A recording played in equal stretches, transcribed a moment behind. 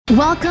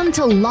Welcome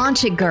to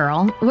Launch It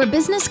Girl, where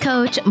business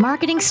coach,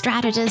 marketing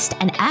strategist,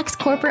 and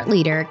ex-corporate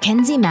leader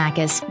Kenzie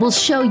Mackis will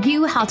show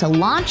you how to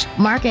launch,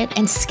 market,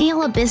 and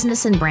scale a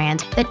business and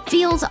brand that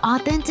feels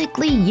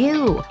authentically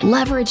you,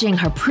 leveraging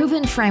her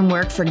proven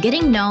framework for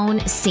getting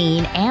known,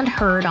 seen, and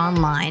heard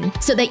online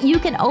so that you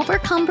can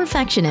overcome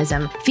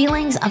perfectionism,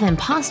 feelings of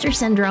imposter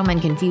syndrome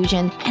and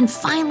confusion, and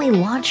finally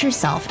launch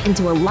yourself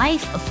into a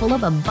life full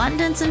of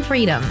abundance and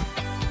freedom.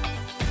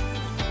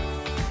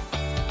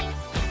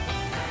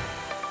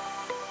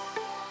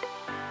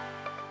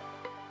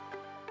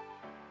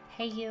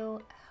 Hey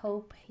you,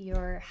 hope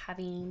you're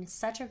having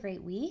such a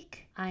great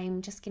week.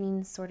 I'm just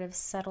getting sort of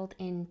settled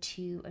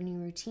into a new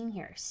routine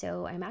here.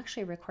 So I'm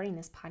actually recording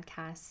this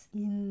podcast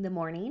in the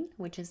morning,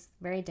 which is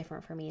very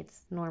different for me.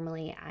 It's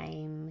normally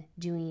I'm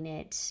doing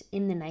it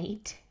in the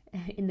night,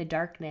 in the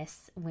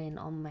darkness when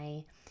all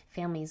my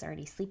family's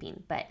already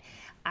sleeping. But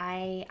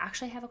I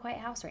actually have a quiet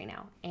house right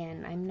now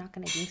and I'm not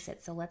going to jinx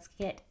it. So let's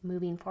get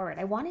moving forward.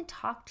 I want to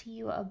talk to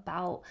you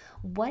about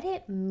what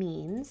it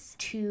means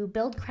to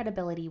build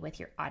credibility with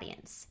your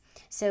audience.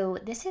 So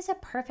this is a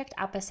perfect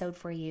episode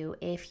for you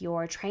if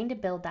you're trying to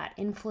build that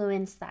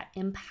influence, that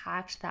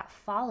impact, that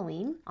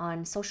following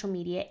on social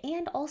media,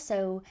 and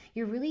also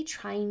you're really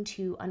trying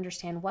to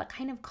understand what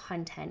kind of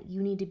content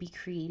you need to be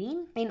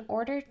creating in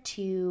order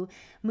to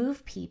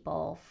move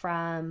people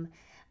from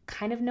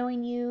kind of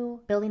knowing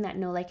you, building that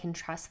know, like, and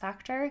trust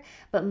factor,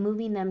 but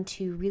moving them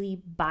to really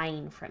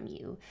buying from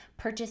you,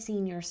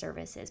 purchasing your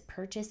services,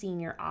 purchasing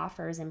your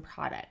offers and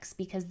products,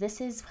 because this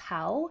is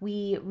how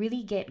we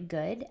really get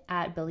good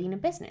at building a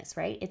business,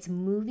 right? It's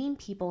moving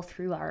people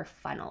through our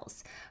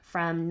funnels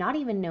from not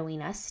even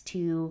knowing us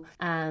to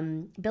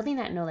building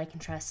that know, like,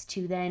 and trust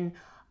to then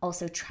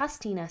also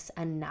trusting us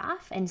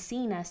enough and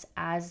seeing us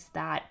as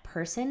that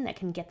person that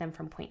can get them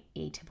from point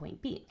A to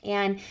point B.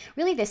 And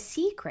really the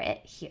secret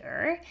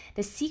here,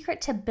 the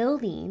secret to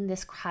building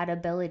this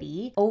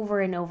credibility over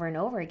and over and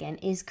over again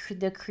is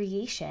the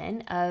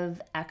creation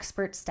of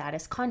expert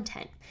status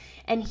content.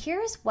 And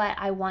here's what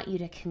I want you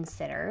to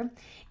consider.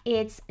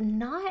 It's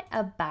not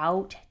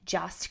about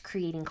just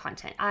creating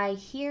content. I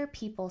hear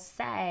people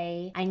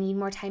say, I need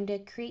more time to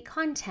create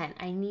content.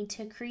 I need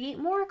to create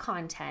more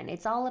content.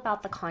 It's all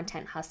about the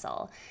content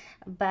hustle.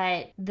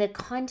 But the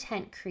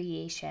content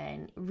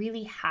creation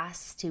really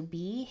has to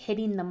be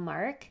hitting the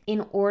mark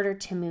in order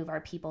to move our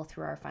people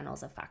through our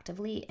funnels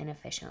effectively and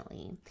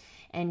efficiently.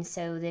 And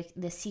so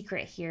the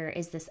secret here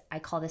is this, I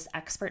call this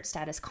expert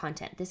status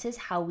content. This is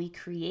how we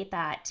create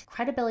that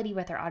credibility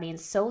with our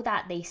audience so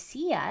that they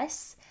see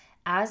us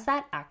as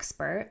that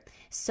expert,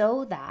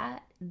 so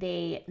that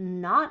they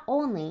not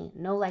only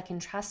know, like, and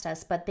trust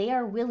us, but they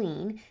are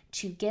willing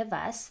to give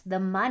us the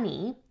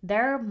money,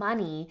 their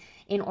money,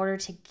 in order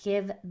to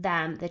give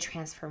them the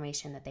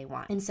transformation that they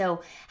want. And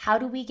so how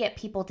do we get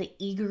people to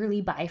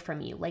eagerly buy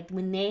from you? Like,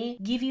 when they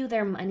give you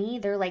their money,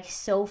 they're like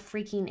so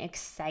freaking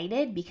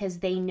excited because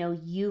they know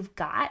you've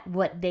got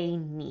what they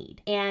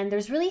need. And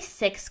there's really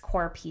 6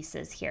 core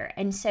pieces here.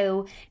 And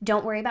so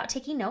don't worry about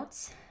taking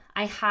notes.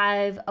 I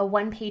have a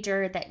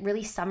one-pager that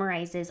really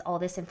summarizes all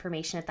this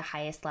information at the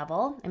highest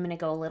level. I'm going to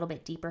go a little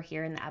bit deeper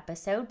here in the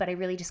episode, but I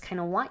really just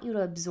kind of want you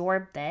to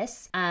absorb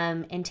this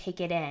and take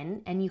it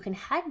in. And you can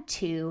head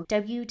to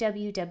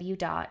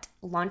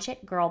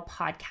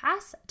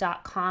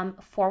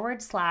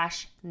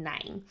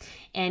www.launchitgirlpodcast.com/9.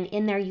 And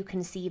in there you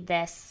can see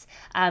this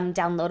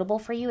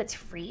downloadable for you. It's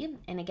free.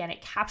 And again,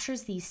 it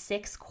captures these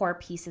 6 core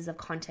pieces of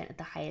content at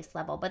the highest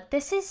level. But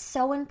this is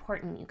so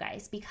important, you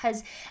guys,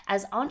 because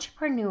as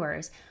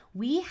entrepreneurs,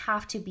 we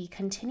have to be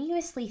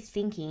continuously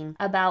thinking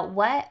about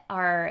what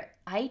our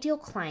ideal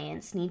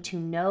clients need to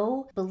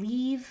know,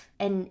 believe,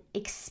 and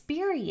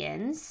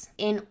experience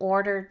in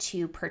order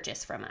to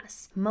purchase from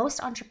us.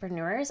 Most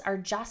entrepreneurs are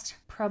just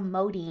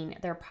promoting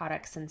their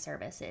products and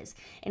services,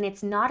 and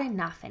it's not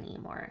enough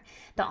anymore.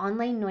 The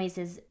online noise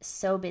is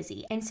so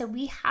busy, and so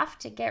we have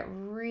to get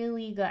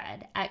really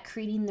good at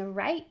creating the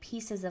right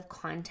pieces of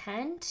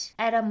content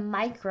at a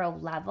micro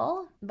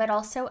level, but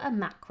also a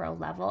macro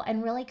level,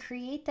 and really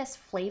create this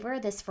flavor,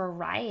 this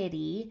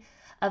variety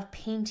of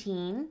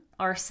painting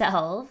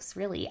ourselves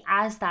really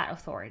as that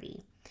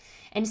authority.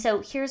 And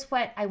so here's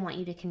what I want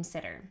you to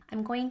consider.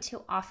 I'm going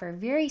to offer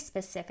very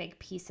specific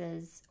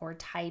pieces or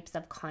types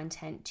of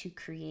content to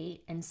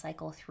create and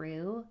cycle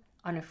through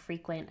on a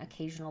frequent,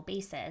 occasional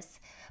basis.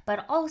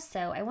 But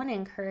also, I want to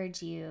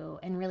encourage you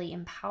and really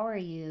empower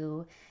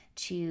you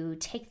to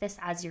take this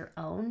as your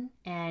own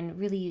and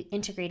really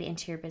integrate it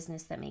into your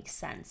business that makes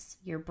sense,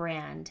 your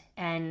brand,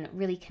 and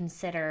really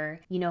consider,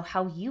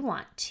 how you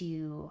want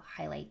to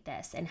highlight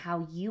this and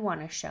how you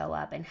want to show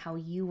up and how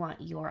you want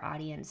your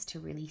audience to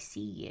really see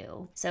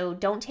you. So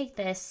don't take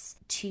this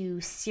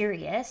too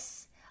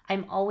serious.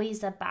 I'm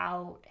always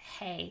about,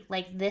 hey,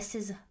 like, this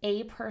is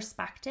a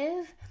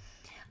perspective.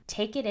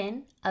 Take it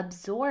in,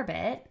 absorb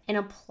it, and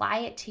apply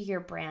it to your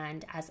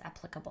brand as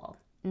applicable.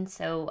 And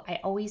so I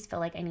always feel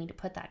like I need to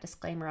put that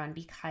disclaimer on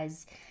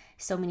because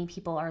so many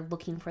people are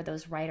looking for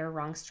those right or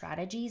wrong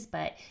strategies,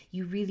 but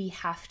you really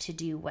have to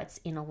do what's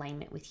in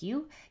alignment with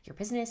you, your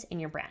business, and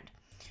your brand.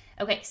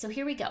 Okay, so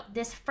here we go.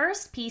 This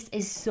first piece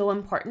is so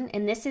important,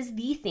 and this is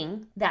the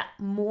thing that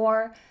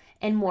more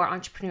and more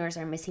entrepreneurs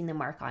are missing the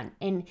mark on,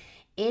 and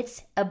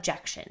it's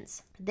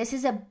objections. This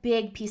is a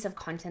big piece of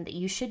content that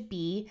you should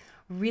be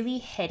really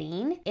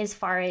hitting as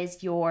far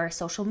as your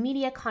social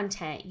media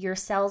content, your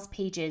sales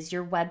pages,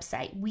 your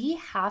website. We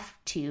have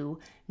to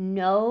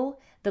know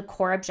the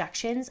core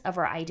objections of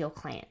our ideal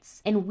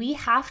clients, and we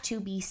have to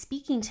be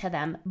speaking to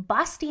them,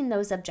 busting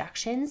those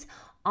objections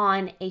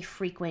on a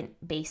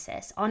frequent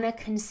basis, on a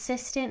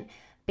consistent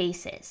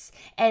basis.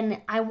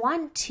 And I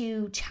want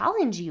to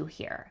challenge you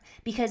here,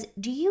 because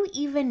do you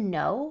even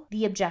know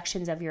the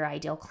objections of your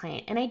ideal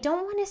client? And I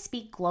don't want to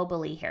speak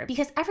globally here,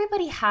 because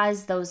everybody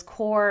has those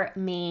core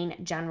main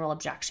general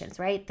objections,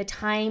 right? The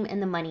time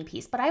and the money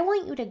piece. But I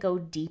want you to go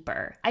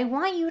deeper. I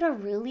want you to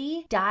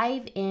really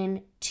dive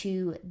in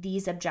to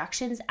these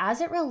objections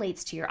as it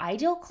relates to your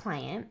ideal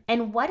client,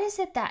 and what is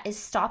it that is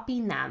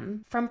stopping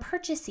them from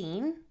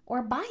purchasing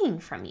or buying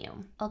from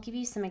you. I'll give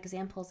you some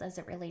examples as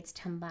it relates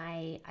to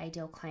my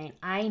ideal client.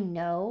 I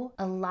know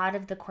a lot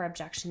of the core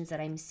objections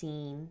that I'm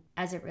seeing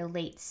as it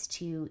relates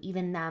to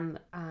even them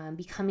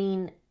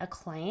becoming a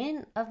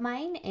client of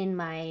mine in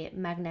my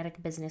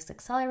Magnetic Business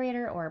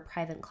Accelerator or a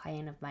private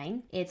client of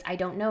mine. It's, I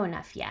don't know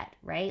enough yet,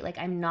 right? Like,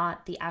 I'm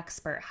not the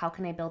expert. How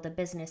can I build a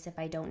business if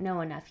I don't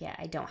know enough yet?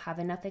 I don't have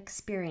enough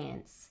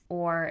experience,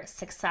 or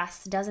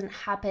success doesn't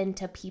happen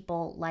to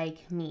people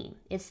like me.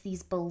 It's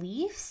these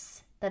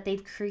beliefs that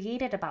they've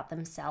created about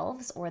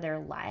themselves or their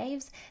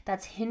lives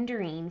that's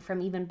hindering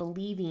from even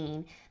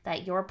believing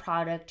that your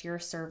product, your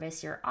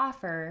service, your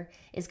offer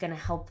is going to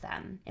help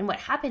them. And what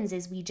happens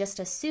is we just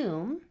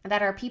assume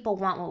that our people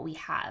want what we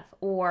have,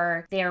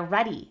 or they are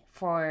ready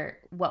for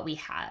what we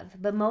have,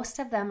 but most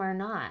of them are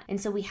not. And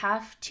so we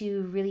have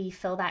to really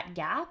fill that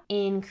gap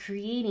in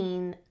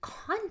creating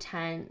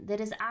content that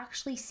is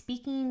actually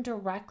speaking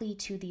directly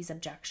to these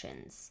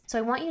objections. So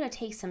I want you to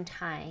take some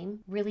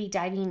time really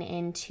diving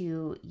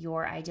into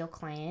your ideal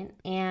client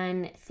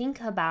and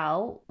think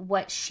about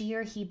what she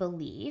or he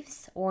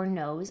believes or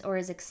knows or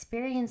is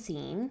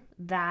experiencing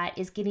that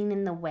is getting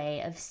in the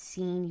way of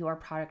seeing your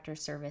product or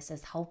service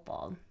as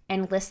helpful,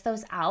 and list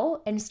those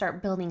out and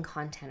start building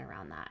content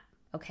around that.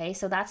 Okay,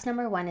 so that's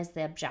number one, is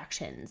the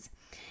objections.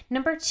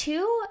 Number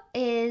two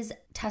is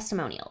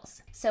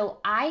testimonials. So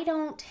I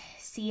don't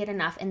see it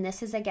enough. And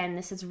this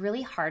is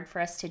really hard for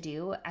us to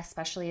do,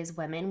 especially as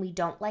women. We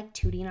don't like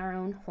tooting our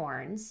own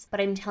horns,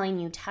 but I'm telling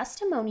you,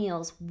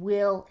 testimonials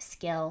will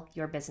scale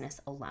your business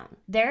alone.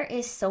 There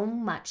is so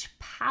much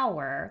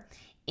power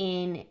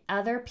in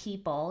other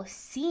people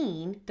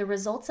seeing the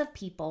results of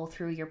people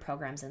through your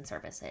programs and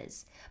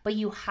services, but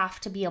you have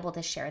to be able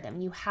to share them.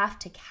 You have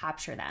to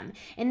capture them.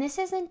 And this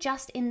isn't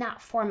just in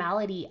that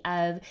formality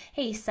of,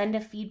 hey, send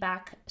a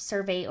feedback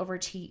survey over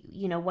to,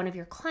 one of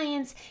your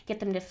clients, get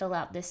them to fill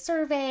out this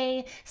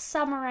survey,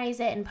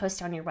 summarize it, and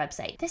post on your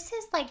website. This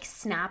is like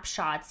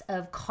snapshots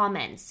of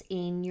comments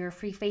in your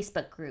free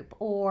Facebook group,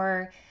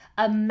 or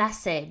a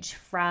message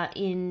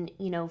in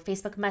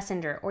Facebook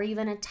Messenger, or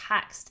even a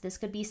text. This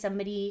could be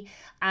somebody,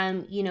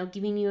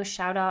 giving you a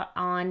shout out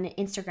on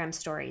Instagram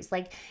stories.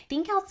 Like,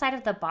 think outside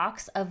of the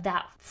box of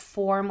that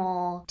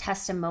formal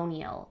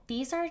testimonial.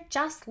 These are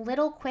just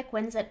little quick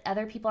wins that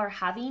other people are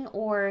having,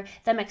 or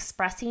them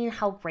expressing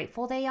how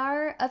grateful they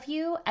are of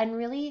you, and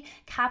really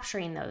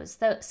capturing those.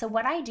 So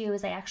what I do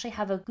is I actually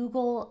have a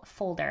Google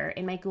folder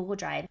in my Google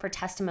Drive for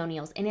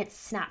testimonials, and it's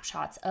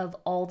snapshots of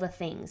all the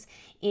things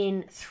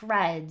in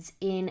Threads,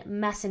 in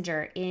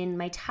Messenger, in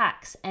my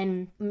texts,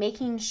 and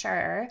making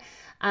sure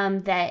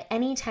that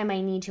anytime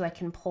I need to, I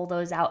can pull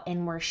those out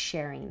and we're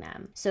sharing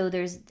them. So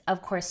there's,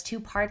 of course, two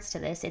parts to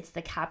this. It's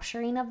the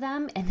capturing of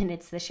them, and then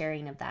it's the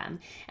sharing of them.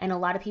 And a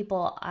lot of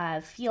people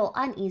feel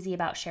uneasy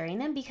about sharing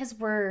them because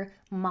we're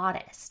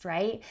modest,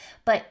 right?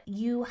 But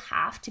you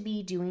have to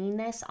be doing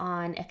this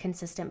on a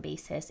consistent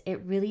basis.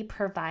 It really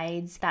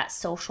provides that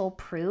social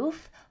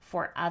proof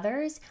for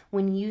others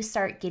when you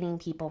start getting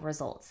people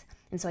results.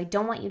 And so I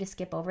don't want you to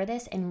skip over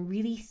this, and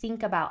really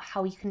think about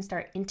how you can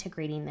start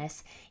integrating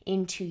this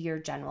into your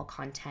general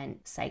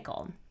content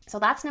cycle. So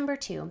that's number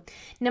two.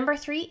 Number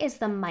three is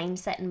the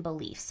mindset and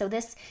belief. So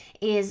this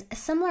is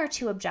similar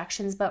to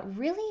objections, but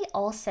really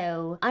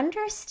also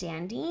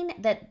understanding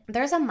that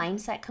there's a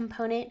mindset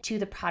component to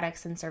the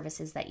products and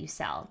services that you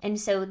sell. And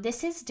so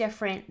this is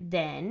different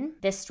than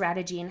this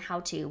strategy and how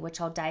to, which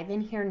I'll dive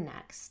in here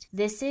next.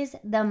 This is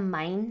the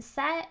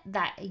mindset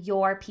that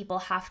your people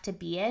have to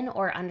be in,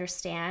 or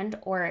understand,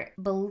 or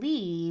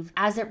believe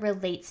as it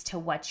relates to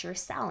what you're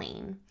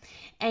selling.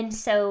 And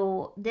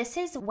so this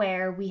is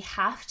where we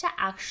have to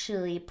actually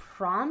actually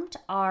prompt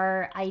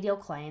our ideal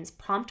clients,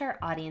 prompt our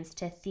audience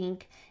to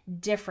think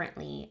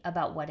differently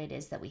about what it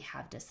is that we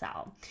have to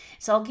sell.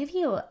 So I'll give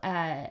you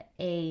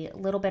a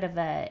little bit of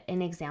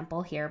an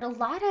example here. A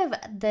lot of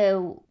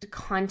the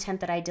content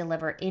that I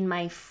deliver in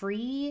my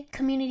free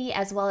community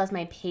as well as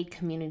my paid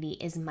community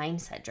is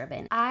mindset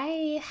driven.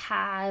 I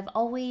have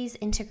always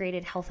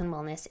integrated health and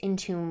wellness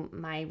into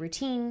my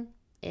routine.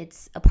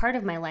 It's a part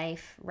of my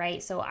life,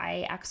 right? So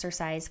I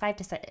exercise 5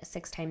 to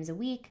 6 times a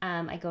week.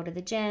 I go to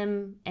the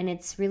gym, and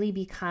it's really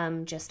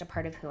become just a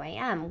part of who I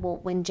am. Well,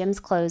 when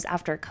gyms closed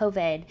after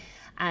COVID,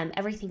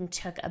 everything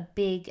took a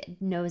big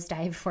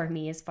nosedive for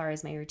me as far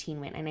as my routine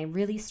went, and I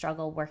really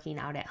struggle working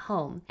out at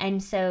home.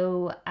 And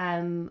so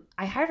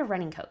I hired a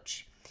running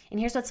coach. And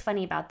here's what's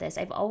funny about this.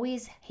 I've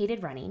always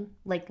hated running,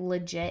 like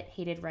legit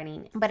hated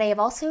running, but I have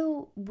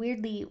also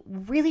weirdly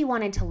really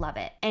wanted to love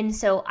it. And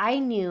so I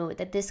knew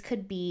that this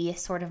could be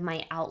sort of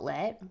my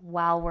outlet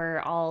while we're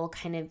all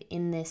kind of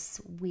in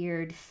this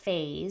weird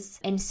phase.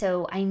 And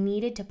so I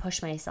needed to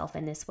push myself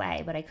in this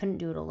way, but I couldn't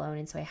do it alone.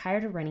 And so I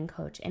hired a running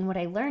coach. And what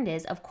I learned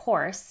is, of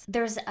course,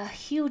 there's a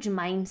huge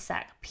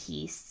mindset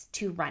piece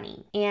to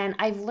running. And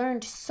I've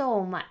learned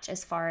so much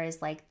as far as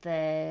like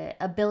the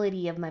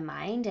ability of my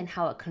mind and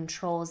how it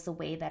controls the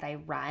way that I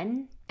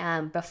run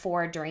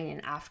before, during,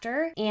 and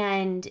after.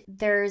 And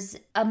there's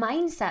a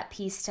mindset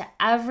piece to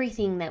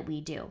everything that we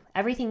do,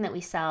 everything that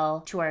we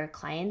sell to our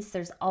clients.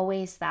 There's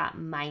always that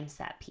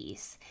mindset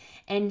piece.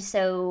 And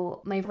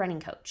so my running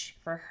coach,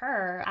 for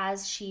her,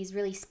 as she's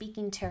really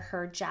speaking to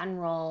her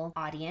general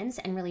audience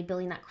and really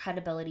building that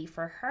credibility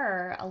for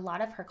her, a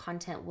lot of her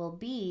content will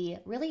be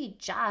really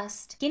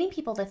just getting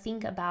people to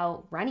think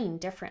about running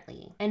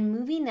differently and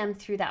moving them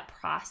through that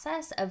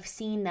process of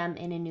seeing them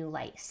in a new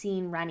light,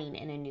 seeing running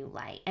in a new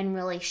light, and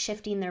really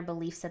shifting their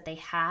beliefs that they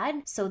had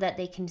so that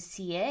they can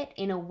see it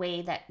in a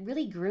way that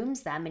really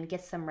grooms them and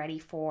gets them ready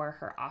for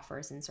her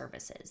offers and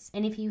services.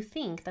 And if you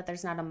think that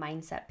there's not a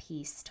mindset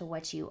piece to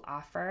what you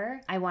offer,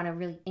 I want to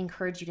really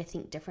encourage you to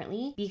think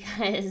differently,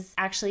 because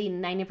actually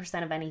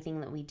 90% of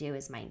anything that we do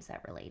is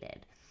mindset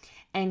related.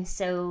 And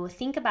so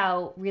think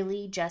about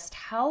really just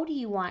how do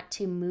you want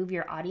to move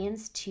your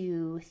audience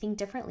to think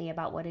differently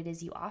about what it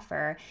is you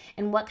offer,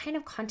 and what kind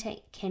of content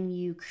can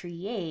you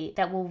create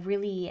that will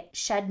really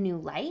shed new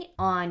light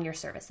on your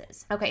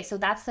services. Okay, so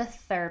that's the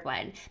third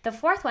one. The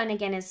fourth one,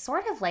 again, is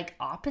sort of like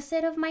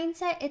opposite of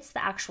mindset. It's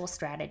the actual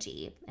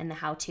strategy and the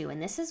how-to.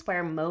 And this is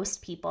where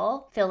most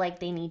people feel like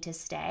they need to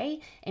stay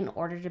in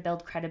order to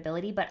build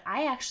credibility. But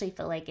I actually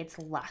feel like it's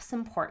less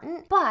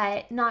important,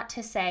 but not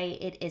to say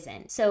it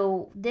isn't.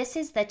 So this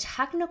is the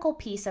technical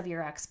piece of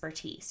your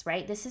expertise,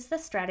 right? This is the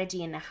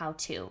strategy and the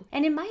how-to.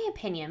 And in my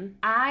opinion,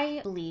 I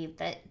believe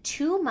that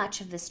too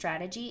much of the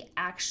strategy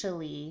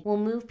actually will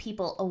move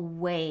people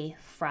away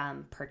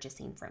from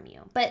purchasing from you.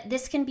 But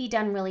this can be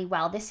done really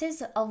well. This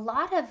is a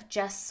lot of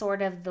just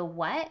sort of the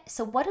what.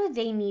 So what do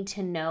they need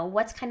to know?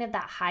 What's kind of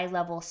that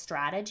high-level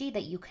strategy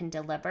that you can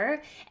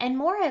deliver? And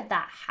more of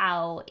that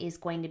how is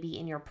going to be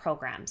in your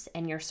programs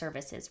and your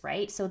services,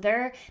 right? So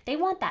they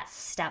want that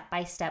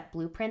step-by-step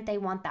blueprint. They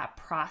want that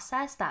process,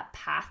 that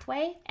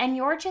pathway, and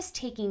you're just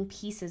taking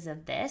pieces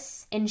of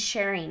this and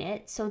sharing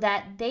it so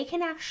that they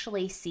can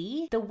actually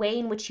see the way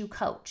in which you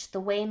coach, the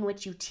way in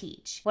which you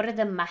teach. What are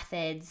the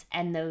methods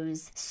and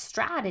those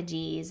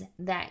strategies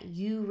that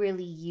you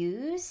really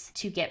use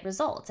to get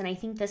results? And I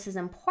think this is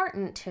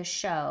important to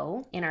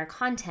show in our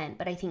content,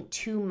 but I think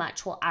too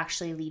much will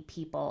actually lead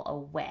people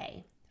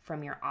away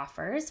from your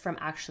offers, from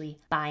actually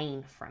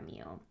buying from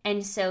you.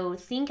 And so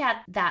think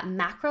at that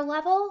macro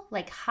level,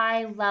 like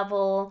high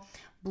level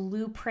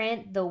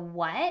blueprint, the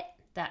what,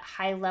 that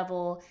high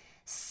level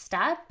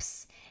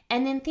steps,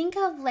 and then think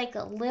of like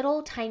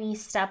little tiny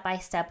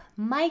step-by-step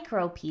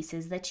micro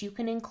pieces that you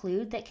can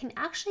include that can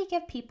actually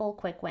give people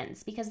quick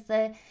wins. Because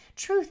the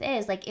truth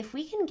is, like, if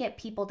we can get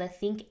people to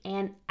think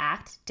and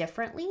act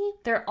differently,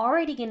 they're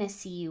already going to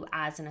see you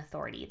as an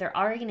authority. They're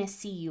already going to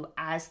see you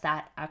as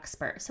that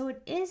expert. So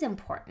it is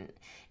important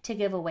to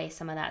give away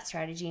some of that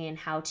strategy and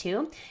how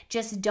to.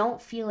 Just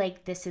don't feel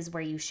like this is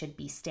where you should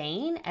be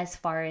staying as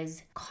far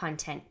as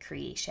content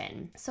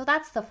creation. So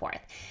that's the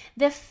fourth.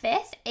 The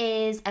fifth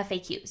is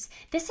FAQs.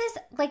 This is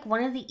like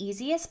one of the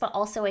easiest, but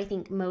also I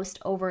think most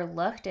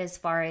overlooked as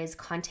far as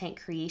content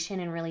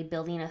creation and really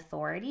building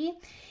authority.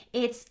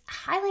 It's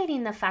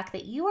highlighting the fact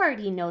that you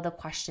already know the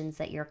questions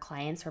that your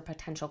clients or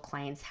potential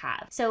clients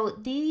have. So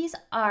these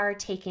are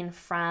taken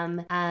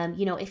from,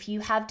 if you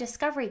have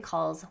discovery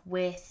calls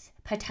with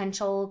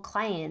potential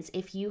clients,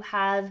 if you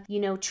have,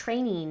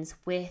 trainings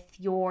with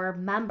your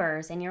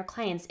members and your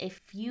clients,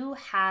 if you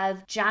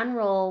have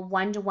general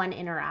one-to-one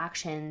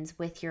interactions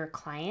with your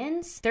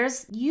clients,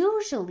 there's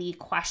usually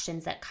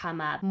questions that come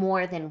up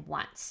more than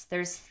once.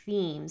 There's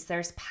themes,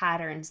 there's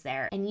patterns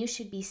there, and you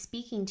should be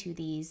speaking to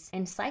these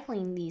and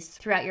cycling these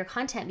throughout your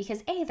content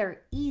because A,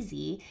 they're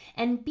easy,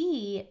 and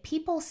B,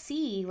 people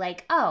see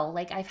like, oh,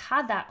 like I've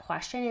had that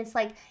question. It's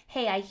like,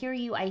 hey, I hear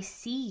you, I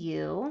see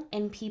you,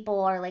 and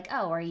people are like,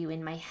 oh, are you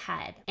in my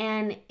head.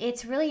 And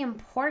it's really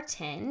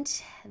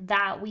important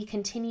that we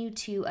continue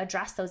to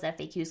address those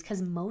FAQs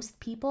because most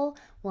people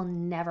will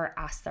never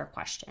ask their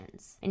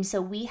questions. And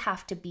so we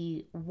have to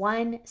be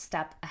one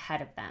step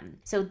ahead of them.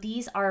 So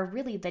these are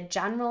really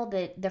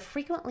the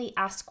frequently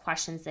asked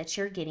questions that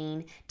you're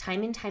getting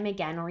time and time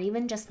again, or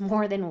even just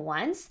more than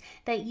once,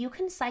 that you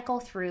can cycle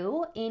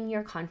through in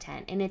your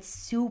content. And it's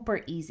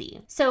super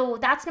easy. So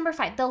that's number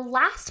 5. The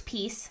last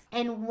piece,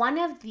 and one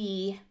of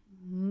the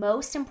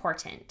most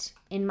important,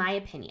 in my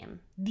opinion,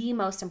 the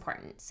most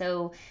important.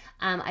 So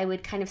I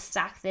would kind of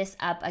stack this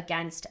up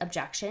against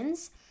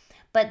objections.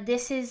 But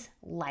this is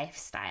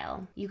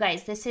lifestyle. You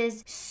guys, this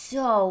is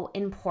so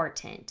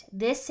important.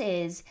 This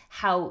is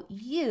how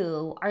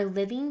you are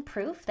living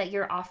proof that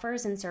your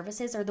offers and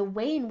services, or the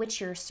way in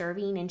which you're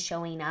serving and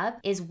showing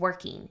up, is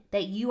working,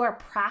 that you are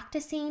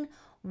practicing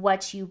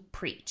what you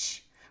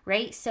preach,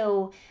 right?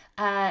 So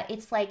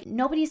it's like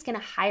nobody's going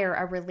to hire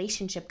a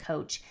relationship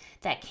coach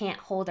that can't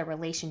hold a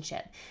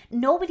relationship.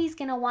 Nobody's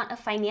going to want a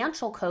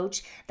financial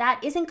coach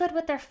that isn't good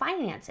with their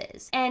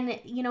finances. And,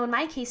 in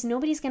my case,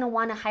 nobody's going to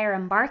want to hire a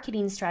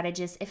marketing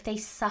strategist if they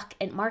suck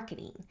at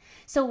marketing.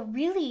 So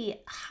really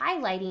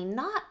highlighting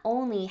not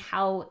only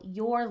how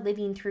you're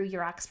living through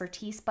your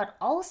expertise, but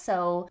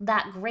also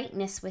that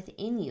greatness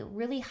within you,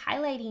 really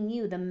highlighting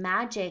you, the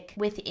magic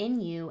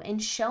within you,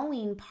 and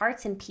showing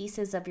parts and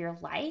pieces of your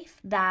life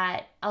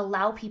that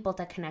allow people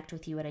to connect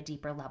with you at a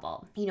deeper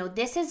level.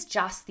 This is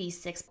just these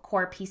 6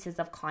 core pieces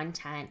of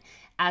content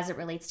as it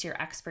relates to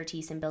your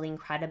expertise and building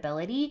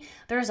credibility.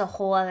 There's a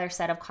whole other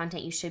set of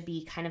content you should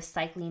be kind of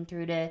cycling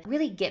through to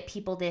really get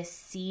people to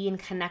see and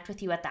connect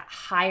with you at that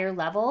higher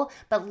level.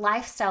 But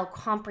lifestyle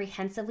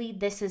comprehensively,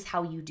 this is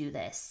how you do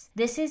this.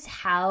 This is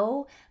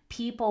how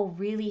people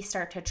really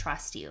start to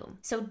trust you.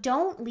 So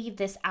don't leave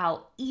this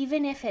out,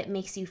 even if it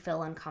makes you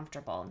feel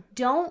uncomfortable.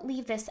 Don't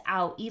leave this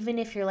out, even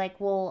if you're like,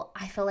 well,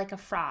 I feel like a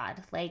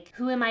fraud. Like,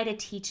 who am I to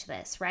teach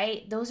this,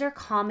 right? Those are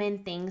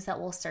common things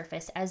that will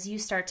surface as you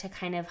start to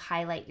kind of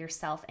highlight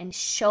yourself and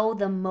show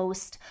the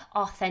most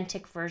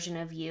authentic version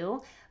of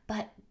you.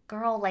 But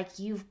girl, like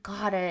you've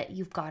gotta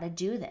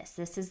do this.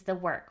 This is the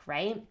work,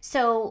 right?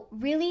 So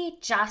really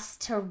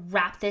just to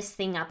wrap this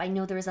thing up, I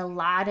know there's a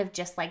lot of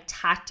just like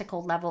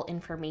tactical level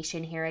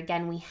information here.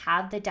 Again, we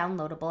have the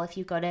downloadable. If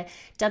you go to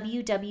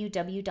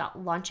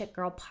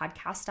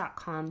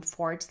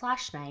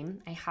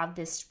www.launchitgirlpodcast.com/9, I have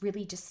this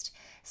really just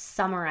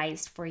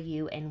summarized for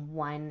you in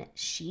one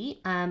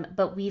sheet.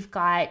 But we've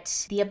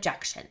got the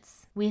objections.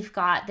 We've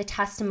got the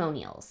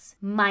testimonials,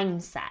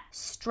 mindset,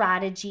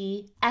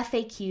 strategy,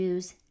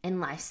 FAQs, and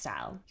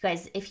lifestyle. You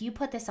guys, if you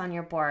put this on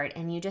your board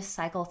and you just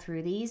cycle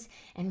through these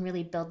and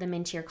really build them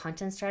into your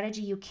content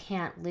strategy, you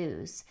can't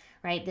lose,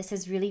 right? This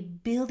is really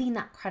building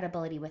that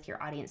credibility with your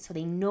audience so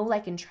they know,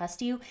 like, and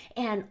trust you,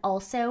 and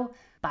also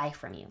buy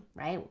from you,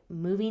 right?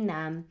 Moving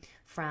them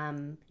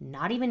from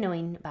not even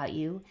knowing about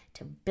you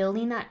to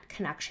building that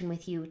connection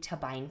with you to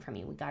buying from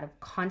you. We got to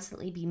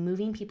constantly be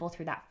moving people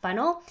through that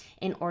funnel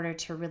in order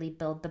to really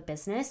build the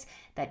business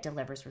that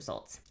delivers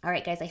results. All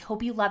right, guys, I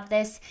hope you loved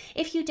this.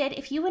 If you did,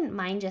 if you wouldn't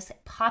mind just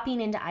popping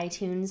into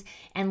iTunes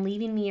and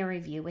leaving me a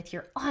review with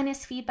your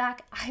honest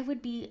feedback, I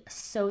would be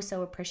so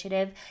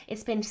appreciative.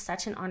 It's been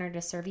such an honor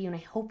to serve you, and I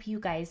hope you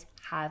guys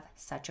have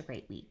such a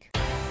great week.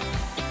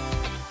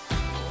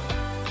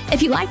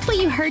 If you liked what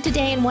you heard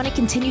today and want to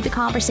continue the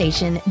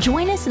conversation,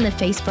 join us in the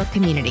Facebook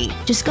community.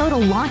 Just go to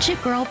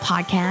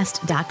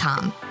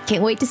launchitgirlpodcast.com.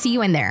 Can't wait to see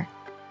you in there.